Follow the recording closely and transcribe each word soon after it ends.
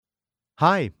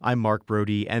Hi, I'm Mark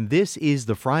Brody, and this is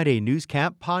the Friday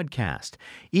Newscap podcast.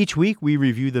 Each week, we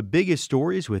review the biggest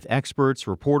stories with experts,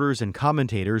 reporters, and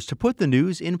commentators to put the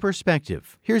news in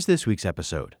perspective. Here's this week's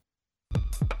episode.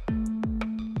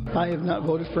 I have not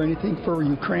voted for anything for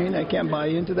Ukraine. I can't buy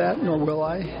into that, nor will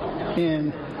I.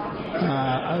 And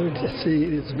I would say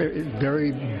it's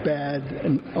very bad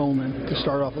an omen to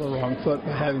start off with the wrong foot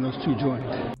by having those two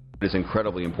joined. It is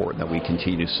incredibly important that we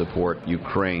continue to support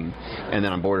Ukraine. And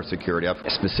then on border security, I'm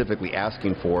specifically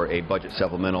asking for a budget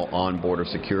supplemental on border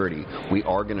security. We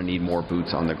are going to need more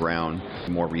boots on the ground,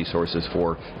 more resources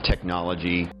for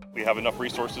technology. We have enough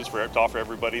resources to offer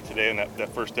everybody today, and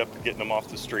that first step to getting them off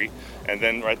the street. And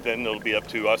then right then it'll be up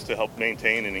to us to help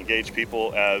maintain and engage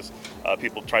people as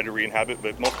people try to re-inhabit.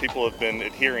 But most people have been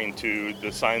adhering to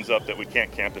the signs up that we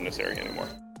can't camp in this area anymore.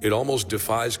 It almost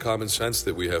defies common sense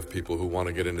that we have people who want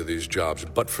to get into these jobs,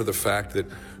 but for the fact that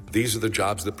these are the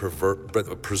jobs that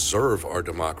preserve our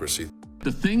democracy.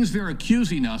 The things they're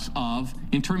accusing us of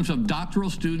in terms of doctoral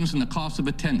students and the cost of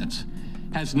attendance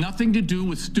has nothing to do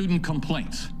with student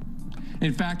complaints.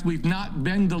 In fact, we've not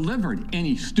been delivered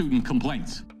any student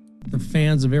complaints. The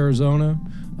fans of Arizona,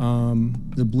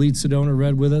 the Bleed Sedona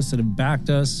Red with us that have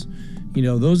backed us,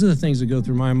 those are the things that go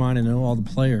through my mind, and I know all the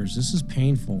players. This is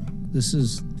painful. This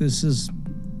is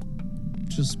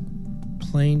just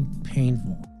plain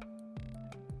painful.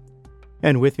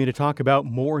 And with me to talk about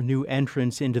more new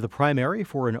entrants into the primary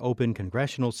for an open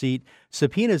congressional seat,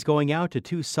 subpoenas going out to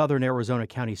 2 southern Arizona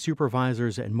county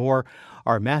supervisors, and more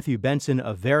are Matthew Benson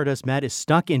of Veridus. Matt is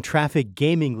stuck in traffic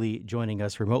gamingly joining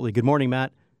us remotely. Good morning,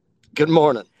 Matt. Good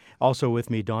morning. Also with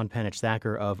me, Don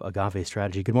Penich-Thacker of Agave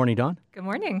Strategy. Good morning, Don. Good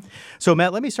morning. So,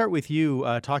 Matt, let me start with you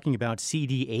talking about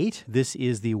CD8. This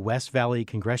is the West Valley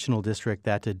Congressional District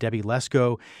that Debbie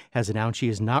Lesko has announced she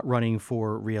is not running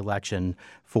for re-election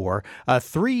for.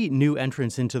 3 new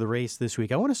entrants into the race this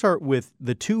week. I want to start with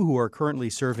the 2 who are currently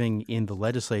serving in the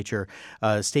legislature,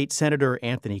 State Senator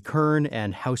Anthony Kern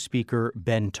and House Speaker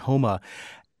Ben Toma.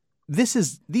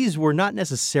 These were not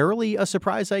necessarily a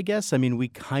surprise, I guess. I mean, we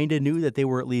kind of knew that they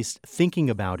were at least thinking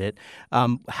about it.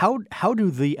 How do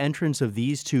the entrance of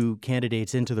these 2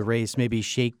 candidates into the race maybe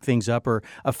shake things up or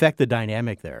affect the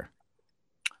dynamic there?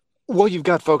 Well, you've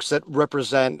got folks that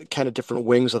represent kind of different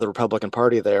wings of the Republican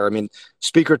Party there. I mean,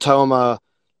 Speaker Toma,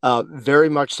 very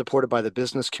much supported by the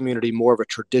business community, more of a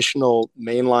traditional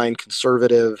mainline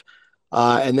conservative.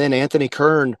 And then Anthony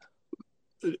Kern,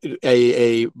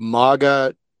 a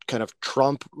MAGA kind of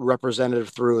Trump representative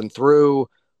through and through,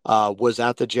 was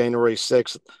at the January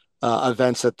 6th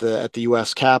events at the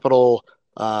U.S. Capitol.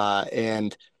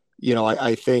 And,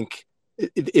 I think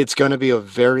it's going to be a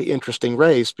very interesting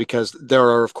race because there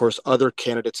are, of course, other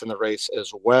candidates in the race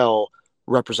as well,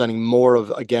 representing more of,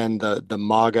 again, the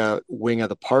MAGA wing of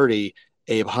the party,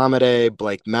 Abe Hamadeh,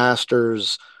 Blake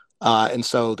Masters. And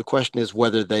so the question is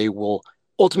whether they will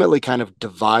ultimately kind of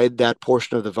divide that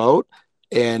portion of the vote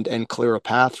and clear a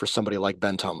path for somebody like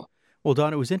Ben Toma. Well,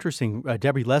 Don, it was interesting.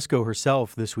 Debbie Lesko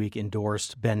herself this week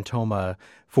endorsed Ben Toma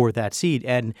for that seat.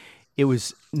 And it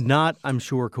was not, I'm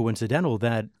sure, coincidental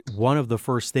that one of the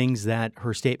first things that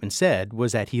her statement said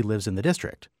was that he lives in the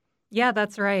district. Yeah,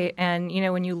 that's right. And,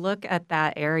 when you look at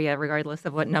that area, regardless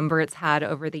of what number it's had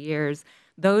over the years,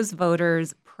 those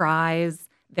voters prize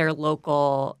their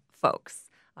local folks.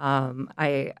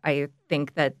 I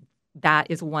think that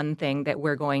is one thing that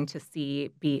we're going to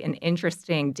see be an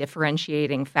interesting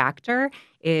differentiating factor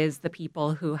is the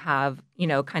people who have,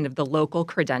 kind of the local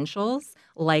credentials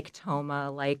like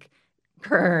Toma, like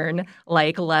Kern,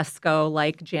 like Lesko,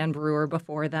 like Jan Brewer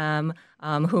before them,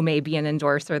 who may be an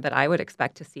endorser that I would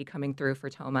expect to see coming through for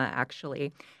Toma,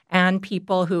 actually. And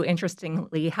people who,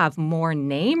 interestingly, have more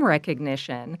name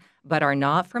recognition but are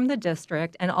not from the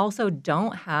district and also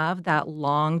don't have that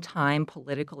long-time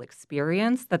political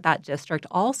experience that district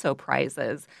also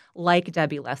prizes, like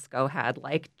Debbie Lesko had,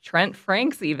 like Trent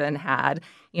Franks even had,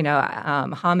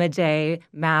 Hamadeh,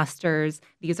 Masters.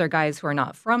 These are guys who are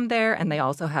not from there, and they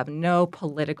also have no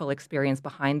political experience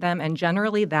behind them. And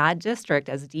generally, that district,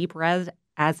 as deep red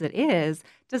as it is,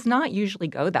 does not usually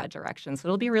go that direction. So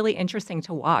it'll be really interesting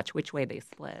to watch which way they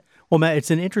split. Well, Matt, it's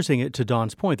to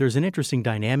Don's point, there's an interesting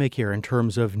dynamic here in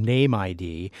terms of name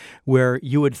ID, where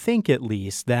you would think at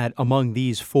least that among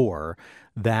these 4,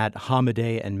 that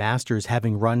Hamadeh and Masters,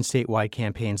 having run statewide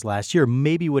campaigns last year,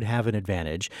 maybe would have an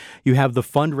advantage. You have the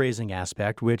fundraising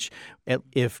aspect, which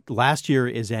if last year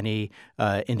is any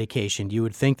indication, you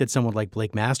would think that someone like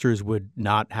Blake Masters would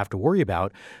not have to worry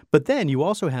about. But then you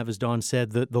also have, as Don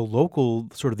said, the local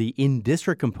sort of the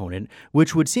in-district component,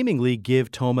 which would seemingly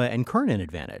give Toma and Kern an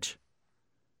advantage.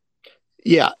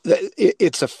 Yeah,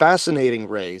 it's a fascinating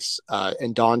race,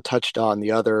 and Don touched on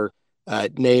the other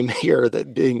name here,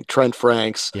 that being Trent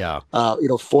Franks, Yeah.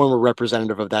 Former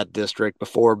representative of that district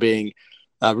before being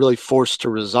really forced to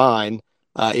resign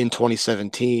in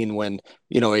 2017 when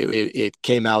it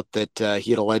came out that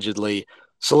he had allegedly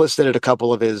solicited a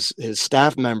couple of his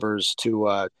staff members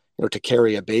to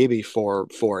carry a baby for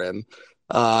him,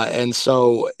 and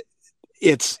so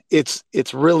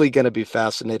it's really going to be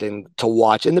fascinating to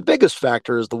watch. And the biggest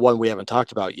factor is the one we haven't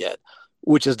talked about yet,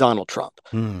 which is Donald Trump.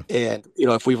 Hmm. And,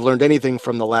 if we've learned anything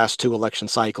from the last two election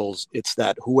cycles, it's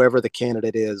that whoever the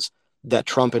candidate is that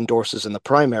Trump endorses in the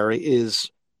primary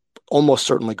is almost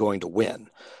certainly going to win.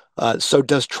 So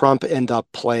does Trump end up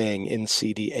playing in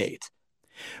CD8?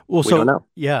 Well, We don't know.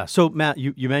 Yeah. So Matt,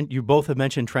 you both have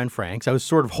mentioned Trent Franks. I was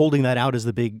sort of holding that out as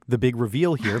the big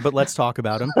reveal here, but let's talk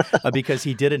about him because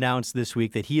he did announce this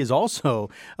week that he is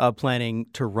also planning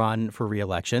to run for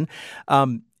re-election.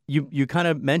 You kind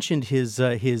of mentioned his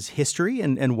history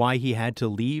and why he had to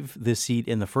leave this seat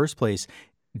in the first place.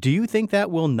 Do you think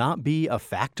that will not be a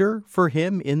factor for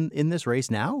him in this race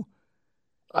now?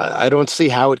 I don't see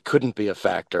how it couldn't be a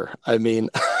factor. I mean,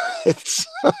 it's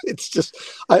just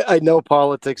I know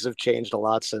politics have changed a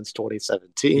lot since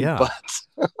 2017, Yeah.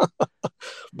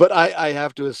 but I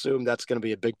have to assume that's going to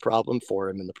be a big problem for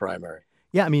him in the primary.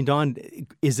 Yeah, I mean, Don,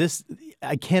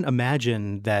 I can't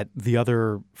imagine that the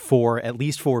other at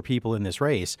least four people in this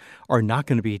race are not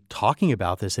going to be talking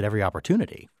about this at every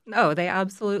opportunity. No, they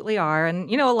absolutely are. And,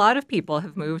 a lot of people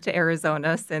have moved to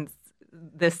Arizona since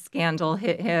this scandal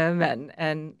hit him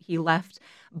and he left.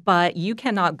 But you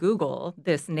cannot Google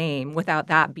this name without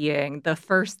that being the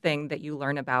first thing that you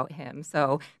learn about him.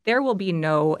 So there will be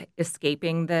no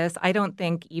escaping this. I don't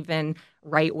think even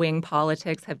right-wing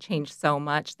politics have changed so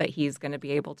much that he's going to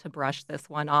be able to brush this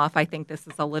one off. I think this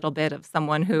is a little bit of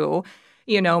someone who,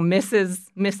 misses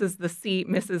the seat,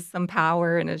 misses some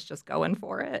power, and is just going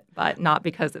for it, but not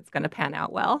because it's going to pan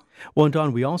out well. Well, and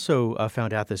Don, we also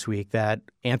found out this week that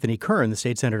Anthony Kern, the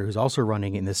state senator who's also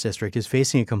running in this district, is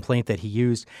facing a complaint that he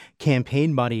used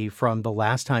campaign money from the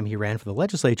last time he ran for the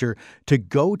legislature to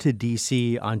go to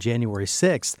D.C. on January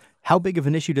 6th. How big of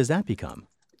an issue does that become?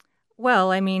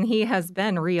 Well, I mean, he has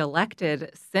been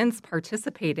reelected since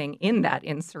participating in that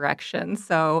insurrection.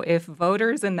 So if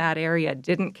voters in that area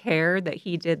didn't care that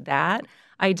he did that,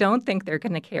 I don't think they're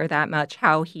going to care that much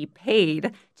how he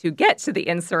paid to get to the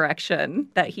insurrection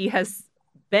that he has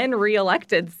been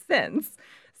reelected since.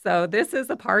 So this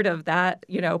is a part of that,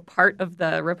 part of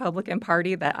the Republican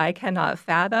Party that I cannot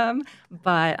fathom.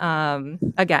 But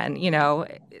again,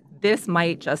 this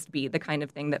might just be the kind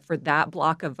of thing that for that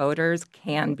block of voters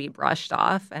can be brushed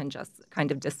off and just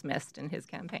kind of dismissed in his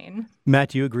campaign. Matt,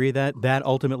 do you agree that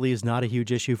ultimately is not a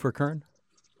huge issue for Kern?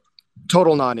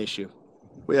 Total non-issue.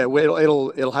 Yeah,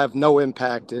 it'll have no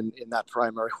impact in that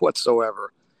primary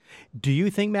whatsoever. Do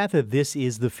you think, Matt, that this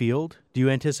is the field? Do you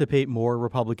anticipate more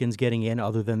Republicans getting in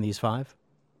other than these five?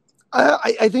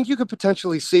 I think you could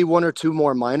potentially see one or two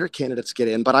more minor candidates get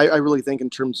in, but I really think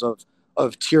in terms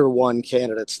of tier one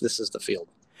candidates, this is the field.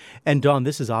 And Don,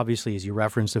 this is obviously, as you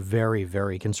referenced, a very,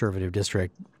 very conservative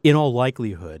district. In all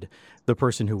likelihood, the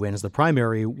person who wins the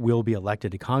primary will be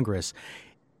elected to Congress.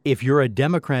 If you're a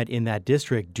Democrat in that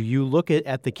district, do you look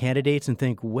at the candidates and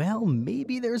think, well,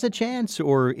 maybe there's a chance,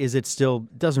 or is it still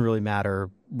doesn't really matter?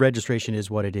 Registration is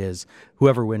what it is.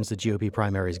 Whoever wins the GOP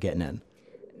primary is getting in.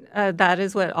 That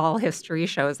is what all history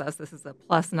shows us. This is a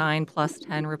 +9,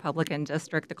 +10 Republican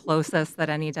district. The closest that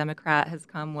any Democrat has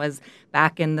come was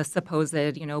back in the supposed,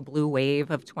 blue wave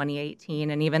of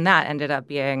 2018. And even that ended up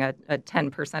being a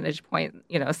 10 percentage point,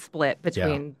 split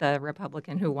between the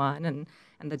Republican who won and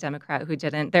the Democrat who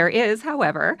didn't. There is,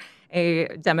 however, a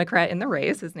Democrat in the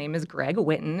race. His name is Greg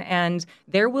Whitten, and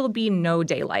there will be no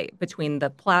daylight between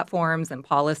the platforms and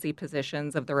policy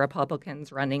positions of the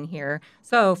Republicans running here.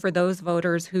 So for those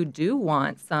voters who do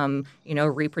want some,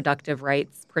 reproductive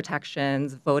rights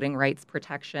protections, voting rights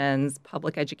protections,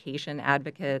 public education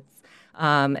advocates,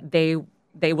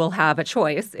 they will have a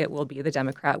choice. It will be the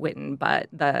Democrat Whitten, but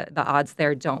the odds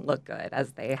there don't look good,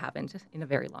 as they haven't in a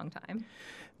very long time.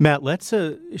 Matt, let's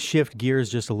shift gears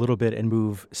just a little bit and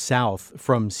move south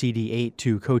from CD8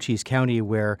 to Cochise County,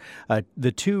 where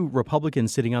the two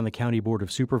Republicans sitting on the County Board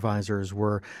of Supervisors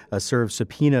were served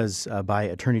subpoenas by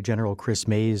Attorney General Chris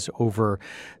Mays over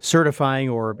certifying,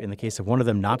 or in the case of one of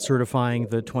them, not certifying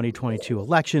the 2022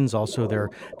 elections, also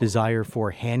their desire for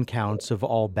hand counts of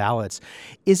all ballots.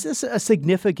 Is this a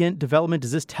significant development?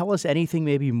 Does this tell us anything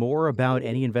maybe more about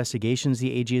any investigations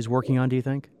the AG is working on, do you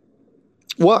think?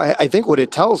 Well, I think what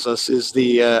it tells us is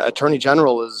the Attorney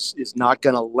General is not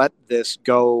going to let this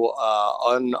go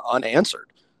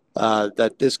unanswered.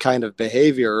 That this kind of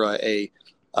behavior, a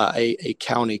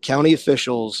county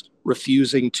officials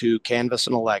refusing to canvass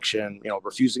an election,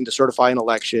 refusing to certify an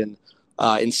election,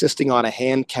 insisting on a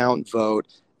hand count vote,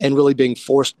 and really being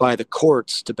forced by the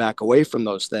courts to back away from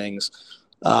those things.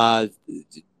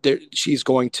 She's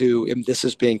going to, and this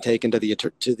is being taken to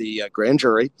the grand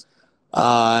jury.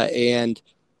 And,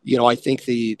 I think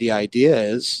the idea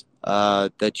is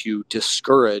that you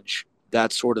discourage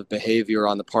that sort of behavior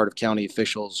on the part of county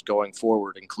officials going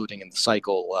forward, including in the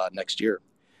cycle next year.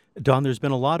 Don, there's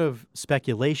been a lot of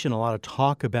speculation, a lot of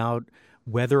talk about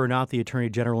whether or not the Attorney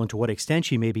General and to what extent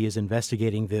she maybe is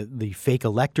investigating the fake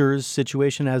electors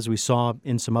situation, as we saw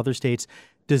in some other states.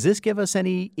 Does this give us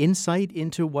any insight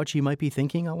into what she might be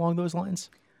thinking along those lines?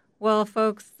 Well,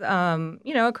 folks,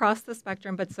 across the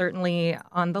spectrum, but certainly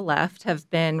on the left, have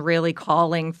been really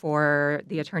calling for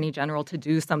the Attorney General to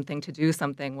do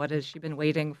something. What has she been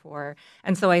waiting for?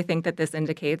 And so I think that this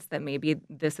indicates that maybe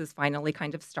this is finally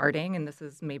kind of starting, and this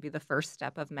is maybe the first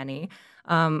step of many.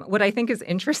 What I think is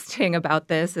interesting about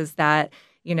this is that,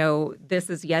 this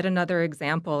is yet another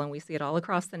example, and we see it all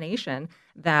across the nation,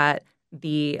 that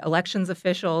the elections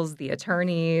officials, the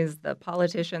attorneys, the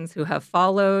politicians who have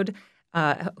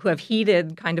who have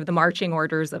heeded kind of the marching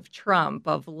orders of Trump,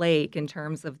 of Lake, in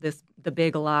terms of the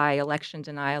big lie, election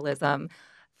denialism,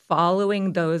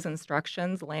 following those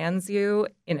instructions lands you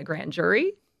in a grand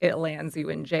jury, it lands you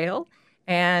in jail,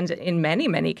 and in many,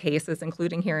 many cases,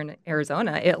 including here in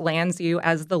Arizona, it lands you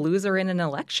as the loser in an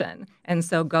election. And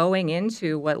so going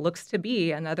into what looks to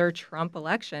be another Trump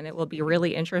election, it will be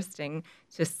really interesting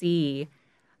to see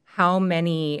how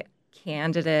many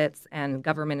candidates and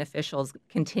government officials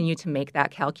continue to make that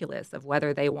calculus of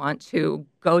whether they want to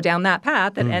go down that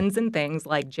path that ends in things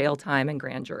like jail time and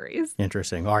grand juries.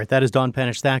 Interesting. All right. That is Dawn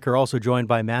Penich-Thacker, also joined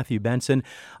by Matthew Benson.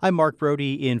 I'm Mark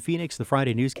Brody in Phoenix. The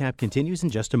Friday Newscap continues in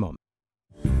just a moment.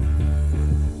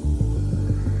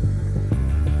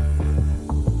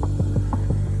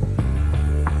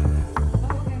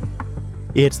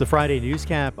 It's the Friday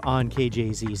Newscap on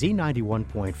KJZZ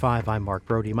 91.5. I'm Mark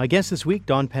Brody. My guest this week,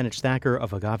 Dawn Penich-Thacker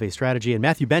of Agave Strategy, and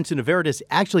Matthew Benson of Veridus,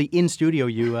 actually in studio.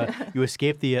 You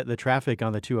escaped the traffic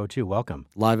on the 202. Welcome.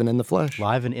 Live and in the flesh.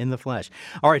 Live and in the flesh.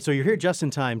 All right, so you're here just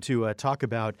in time to talk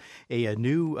about a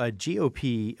new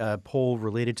GOP poll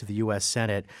related to the U.S.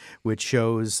 Senate, which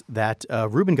shows that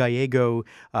Ruben Gallego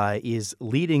is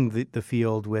leading the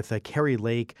field with Kari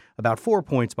Lake about 4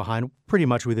 points behind, pretty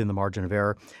much within the margin of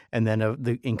error. And then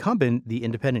the incumbent, the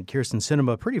independent Kyrsten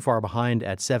Sinema, pretty far behind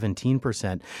at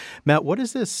 17%. Matt, what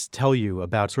does this tell you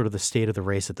about sort of the state of the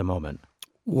race at the moment?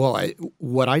 Well,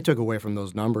 what I took away from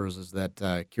those numbers is that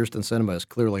Kyrsten Sinema is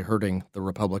clearly hurting the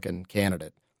Republican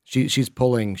candidate. She's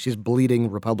bleeding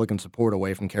Republican support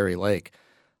away from Kari Lake.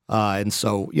 And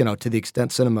so, to the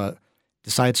extent Sinema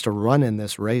decides to run in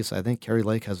this race, I think Kari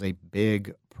Lake has a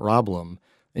big problem,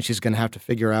 and she's going to have to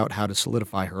figure out how to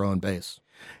solidify her own base.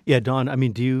 Yeah, Don,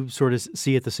 do you sort of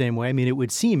see it the same way? It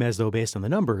would seem as though, based on the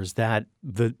numbers, that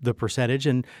the percentage,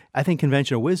 and I think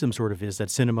conventional wisdom sort of is that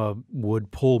Sinema would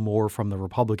pull more from the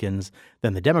Republicans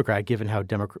than the Democrat, given how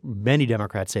many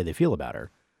Democrats say they feel about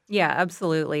her. Yeah,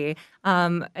 absolutely.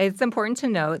 It's important to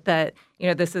note that,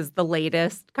 this is the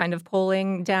latest kind of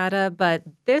polling data, but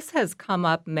this has come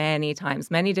up many times.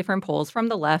 Many different polls from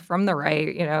the left, from the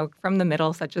right, from the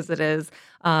middle, such as it is,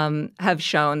 have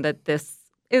shown that this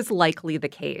is likely the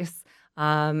case.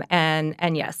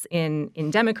 And yes, in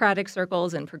Democratic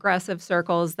circles and progressive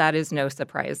circles, that is no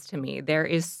surprise to me. There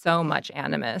is so much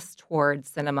animus towards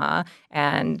Sinema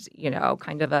and,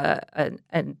 kind of a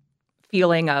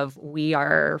feeling of we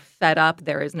are fed up.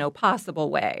 There is no possible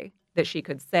way that she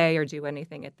could say or do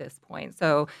anything at this point.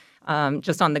 So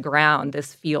just on the ground,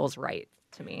 this feels right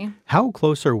to me. How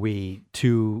close are we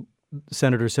to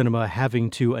Senator Sinema having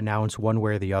to announce one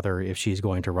way or the other if she's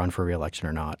going to run for re-election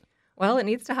or not? Well, it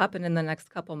needs to happen in the next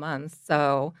couple months.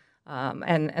 So,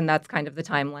 and that's kind of the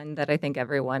timeline that I think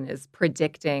everyone is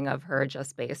predicting of her,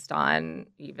 just based on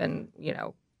even,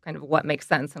 kind of what makes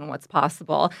sense and what's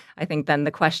possible. I think then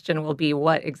the question will be,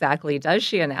 what exactly does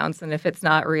she announce? And if it's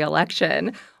not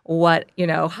re-election, what,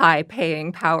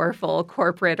 high-paying, powerful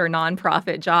corporate or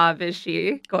nonprofit job is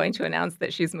she going to announce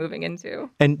that she's moving into?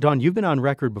 And Dawn, you've been on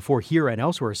record before here and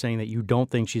elsewhere saying that you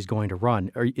don't think she's going to run.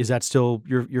 Is that still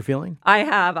your feeling? I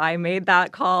have. I made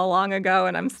that call long ago,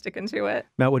 and I'm sticking to it.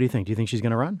 Matt, what do you think? Do you think she's going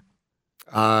to run?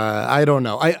 I don't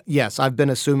know. Yes, I've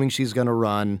been assuming she's going to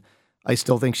run. I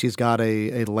still think she's got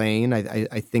a lane.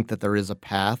 I think that there is a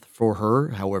path for her,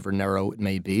 however narrow it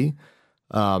may be.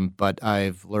 But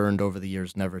I've learned over the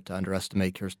years never to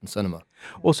underestimate Kirsten Sinema.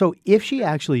 Well, so if she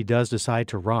actually does decide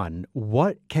to run,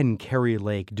 what can Kari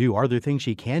Lake do? Are there things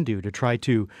she can do to try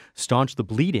to staunch the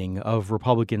bleeding of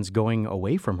Republicans going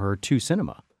away from her to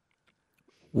Sinema?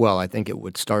 Well, I think it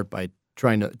would start by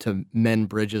trying to mend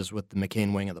bridges with the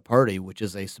McCain wing of the party, which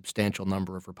is a substantial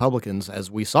number of Republicans,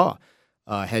 as we saw.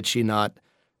 Had she not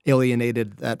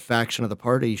alienated that faction of the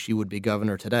party, she would be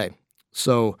governor today.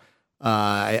 So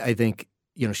I think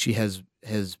she has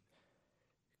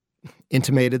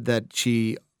intimated that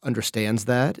she understands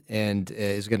that and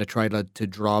is going to try to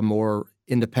draw more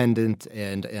independent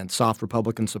and soft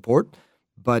Republican support.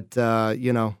 But,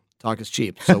 talk is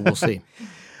cheap, so we'll see.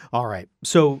 All right.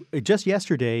 So just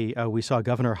yesterday, we saw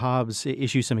Governor Hobbs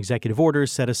issue some executive orders,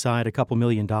 set aside a couple $1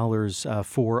 million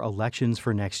for elections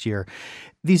for next year.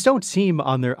 These don't seem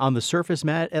on the surface,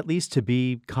 Matt, at least, to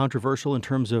be controversial in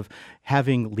terms of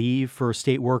having leave for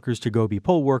state workers to go be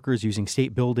poll workers, using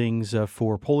state buildings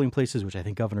for polling places, which I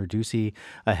think Governor Ducey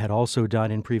had also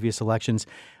done in previous elections.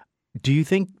 Do you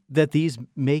think that these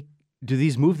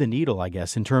move the needle, I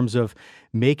guess, in terms of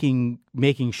making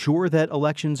sure that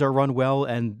elections are run well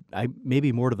and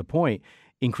maybe more to the point,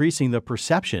 increasing the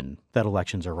perception that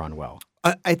elections are run well?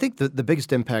 I think the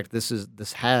biggest impact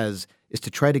this has is to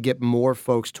try to get more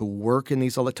folks to work in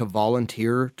these to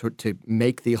volunteer to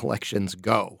make the elections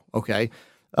go, okay?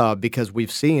 Because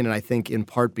we've seen, and I think in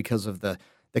part because of the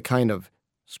kind of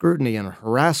scrutiny and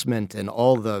harassment and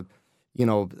all the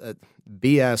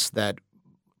BS that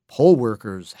poll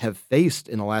workers have faced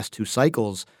in the last two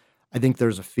cycles, I think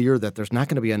there's a fear that there's not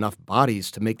going to be enough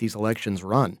bodies to make these elections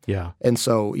run. Yeah. And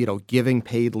so, giving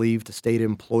paid leave to state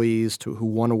employees who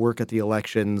want to work at the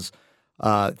elections,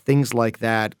 things like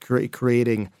that,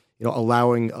 creating,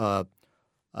 allowing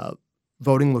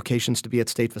voting locations to be at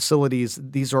state facilities.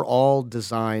 These are all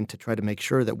designed to try to make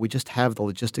sure that we just have the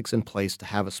logistics in place to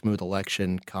have a smooth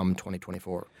election come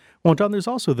 2024. Well, Don, there's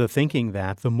also the thinking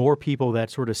that the more people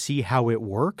that sort of see how it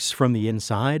works from the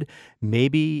inside,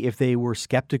 maybe if they were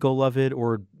skeptical of it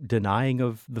or denying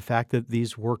of the fact that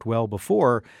these worked well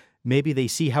before, maybe they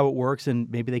see how it works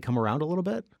and maybe they come around a little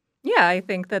bit. Yeah, I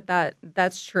think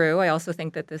that's true. I also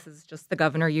think that this is just the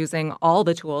governor using all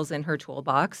the tools in her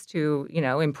toolbox to,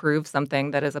 improve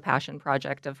something that is a passion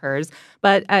project of hers.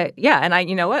 But and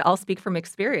you know what? I'll speak from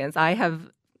experience. I have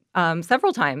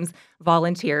several times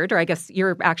volunteered, or I guess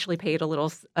you're actually paid a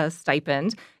little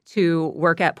stipend to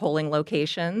work at polling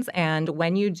locations. And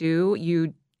when you do,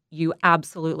 you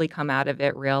absolutely come out of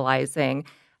it realizing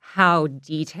how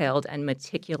detailed and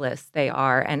meticulous they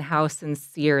are and how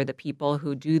sincere the people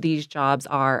who do these jobs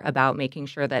are about making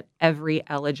sure that every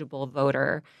eligible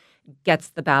voter gets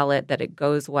the ballot, that it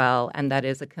goes well, and that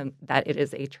it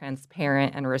is a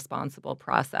transparent and responsible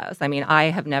process. I mean, I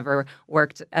have never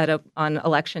worked on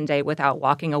election day without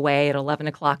walking away at 11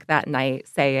 o'clock that night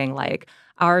saying,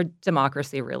 our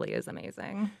democracy really is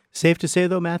amazing. Safe to say,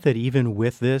 though, Matt, that even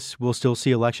with this, we'll still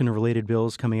see election-related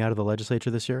bills coming out of the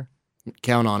legislature this year?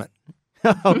 Count on it.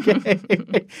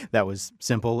 Okay. That was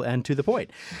simple and to the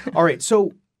point. All right.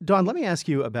 So, Dawn, let me ask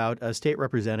you about State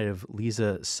Representative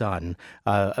Lisa Sun.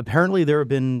 Apparently, there have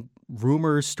been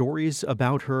rumors, stories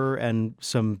about her and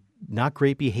some not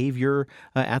great behavior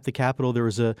at the Capitol. There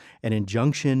was an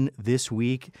injunction this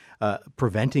week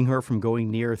preventing her from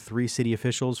going near 3 city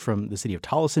officials from the city of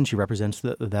Tolleson. She represents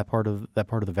that part of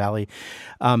the valley.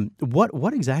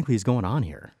 What exactly is going on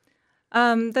here?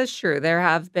 That's true. There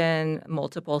have been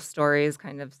multiple stories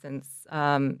kind of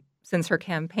since her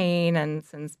campaign and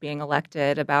since being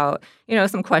elected about,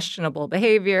 some questionable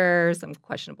behavior, some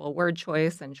questionable word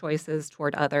choice and choices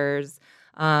toward others.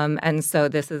 And so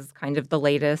this is kind of the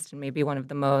latest and maybe one of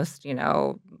the most,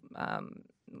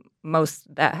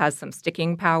 most that has some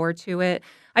sticking power to it.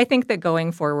 I think that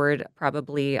going forward,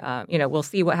 probably, we'll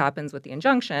see what happens with the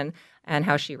injunction and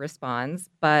how she responds.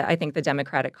 But I think the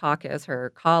Democratic caucus,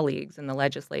 her colleagues in the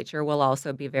legislature, will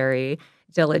also be very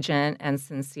diligent and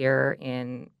sincere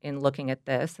in looking at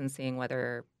this and seeing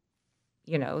whether,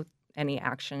 any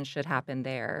action should happen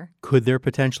there. Could there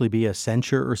potentially be a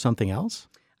censure or something else?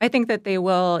 I think that they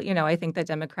will, I think that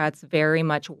Democrats very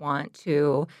much want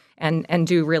to, and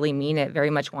do really mean it, very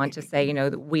much want to say,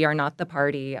 we are not the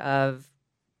party of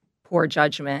poor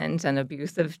judgment and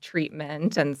abusive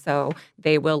treatment. And so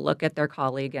they will look at their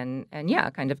colleague and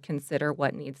kind of consider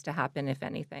what needs to happen, if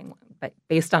anything, but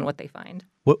based on what they find.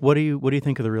 What do you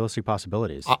think of the realistic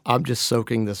possibilities? I'm just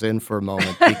soaking this in for a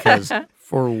moment because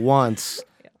for once,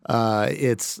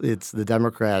 it's the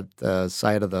Democrat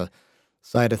side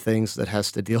of things that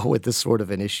has to deal with this sort of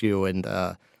an issue. And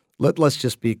let's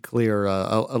just be clear.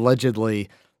 Allegedly,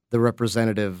 the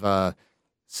representative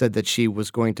said that she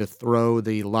was going to throw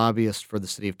the lobbyist for the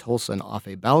city of Tulsa off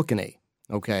a balcony.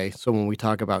 Okay, so when we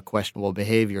talk about questionable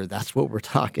behavior, that's what we're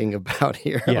talking about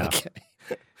here. Yeah. Okay.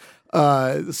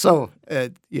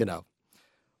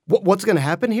 What's going to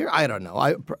happen here? I don't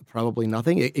know. Probably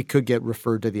nothing. It could get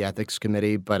referred to the ethics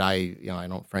committee, but I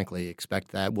don't frankly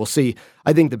expect that. We'll see.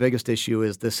 I think the biggest issue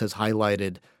is this has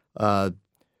highlighted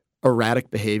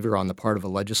erratic behavior on the part of a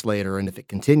legislator, and if it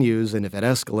continues and if it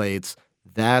escalates,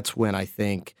 that's when I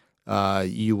think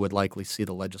you would likely see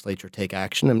the legislature take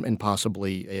action and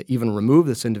possibly even remove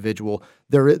this individual.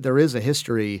 There is a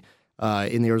history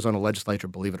in the Arizona legislature,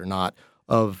 believe it or not,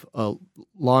 of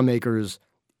lawmakers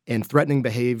and threatening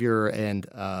behavior. And,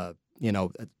 I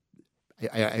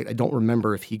don't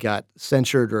remember if he got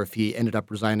censured or if he ended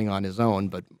up resigning on his own.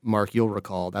 But, Mark, you'll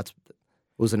recall that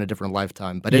was in a different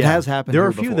lifetime. But it has happened there here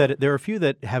are a few before. There are a few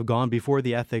that have gone before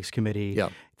the ethics committee. Yeah.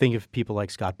 Think of people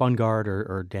like Scott Bungard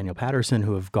or Daniel Patterson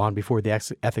who have gone before the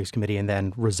ethics committee and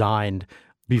then resigned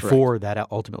before that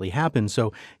ultimately happened.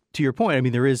 So to your point, I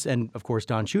mean, there is, and of course,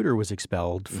 Don Shooter was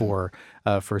expelled for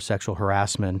sexual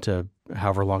harassment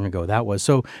however long ago that was.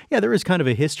 So, yeah, there is kind of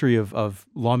a history of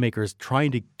lawmakers trying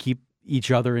to keep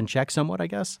each other in check somewhat, I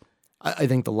guess. I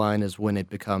think the line is when it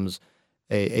becomes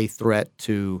a threat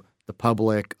to the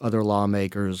public, other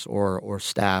lawmakers, or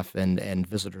staff and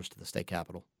visitors to the state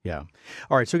capitol. Yeah.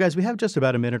 All right. So, guys, we have just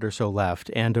about a minute or so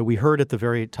left. And we heard at the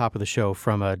very top of the show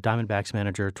from Diamondbacks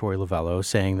manager Torey Lovullo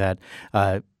saying that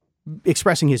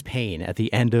expressing his pain at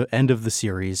the end of the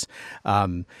series.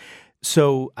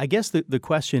 So I guess the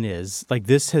question is, like,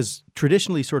 this has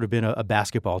traditionally sort of been a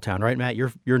basketball town, right, Matt?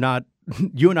 You're not,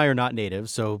 you and I are not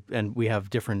natives, so, and we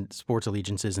have different sports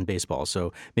allegiances in baseball,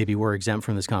 so maybe we're exempt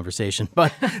from this conversation.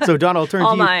 But so, Don, I'll turn to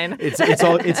you. Mine.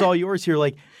 It's all yours here.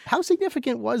 Like, how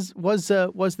significant was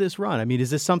this run? I mean,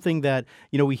 is this something that,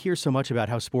 we hear so much about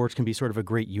how sports can be sort of a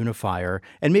great unifier,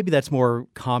 and maybe that's more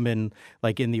common,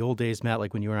 like in the old days, Matt,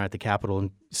 like when you were at the Capitol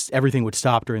and everything would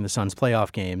stop during the Suns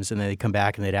playoff games, and then they'd come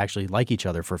back and they'd actually like each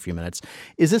other for a few minutes.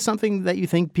 Is this something that you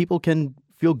think people can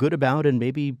feel good about and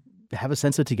maybe have a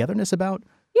sense of togetherness about?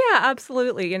 Yeah,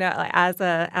 absolutely. As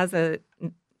a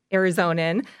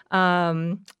Arizonan,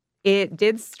 it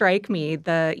did strike me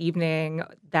the evening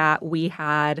that we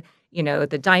had, the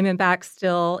Diamondbacks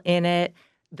still in it.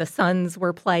 The Suns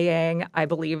were playing. I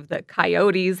believe the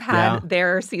Coyotes had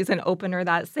their season opener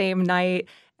that same night.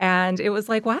 And it was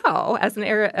like, wow, as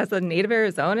a native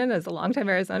Arizonan, as a longtime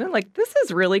Arizonan, like, this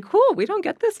is really cool. We don't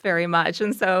get this very much.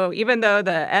 And so even though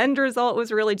the end result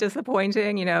was really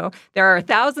disappointing, there are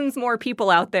thousands more people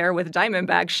out there with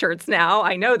Diamondback shirts now.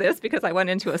 I know this because I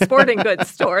went into a sporting goods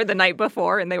store the night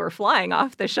before and they were flying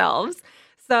off the shelves.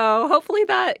 So hopefully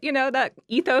that, that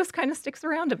ethos kind of sticks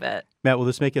around a bit. Matt, will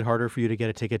this make it harder for you to get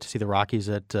a ticket to see the Rockies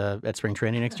at spring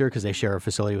training next year because they share a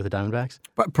facility with the Diamondbacks?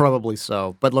 Probably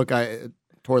so. But look,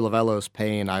 Torey Lovullo's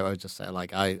pain, I would just say,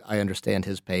 like, I understand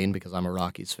his pain because I'm a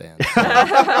Rockies fan.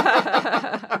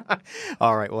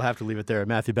 All right, we'll have to leave it there.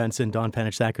 Matthew Benson, Don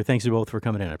Penich-Thacker, thanks you both for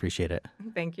coming in. I appreciate it.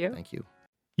 Thank you. Thank you.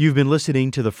 You've been listening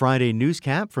to the Friday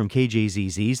Newscap from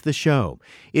KJZZ's The Show.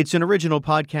 It's an original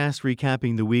podcast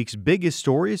recapping the week's biggest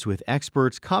stories with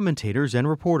experts, commentators, and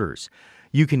reporters.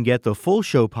 You can get the full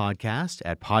show podcast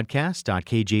at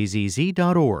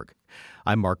podcast.kjzz.org.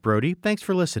 I'm Mark Brody. Thanks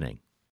for listening.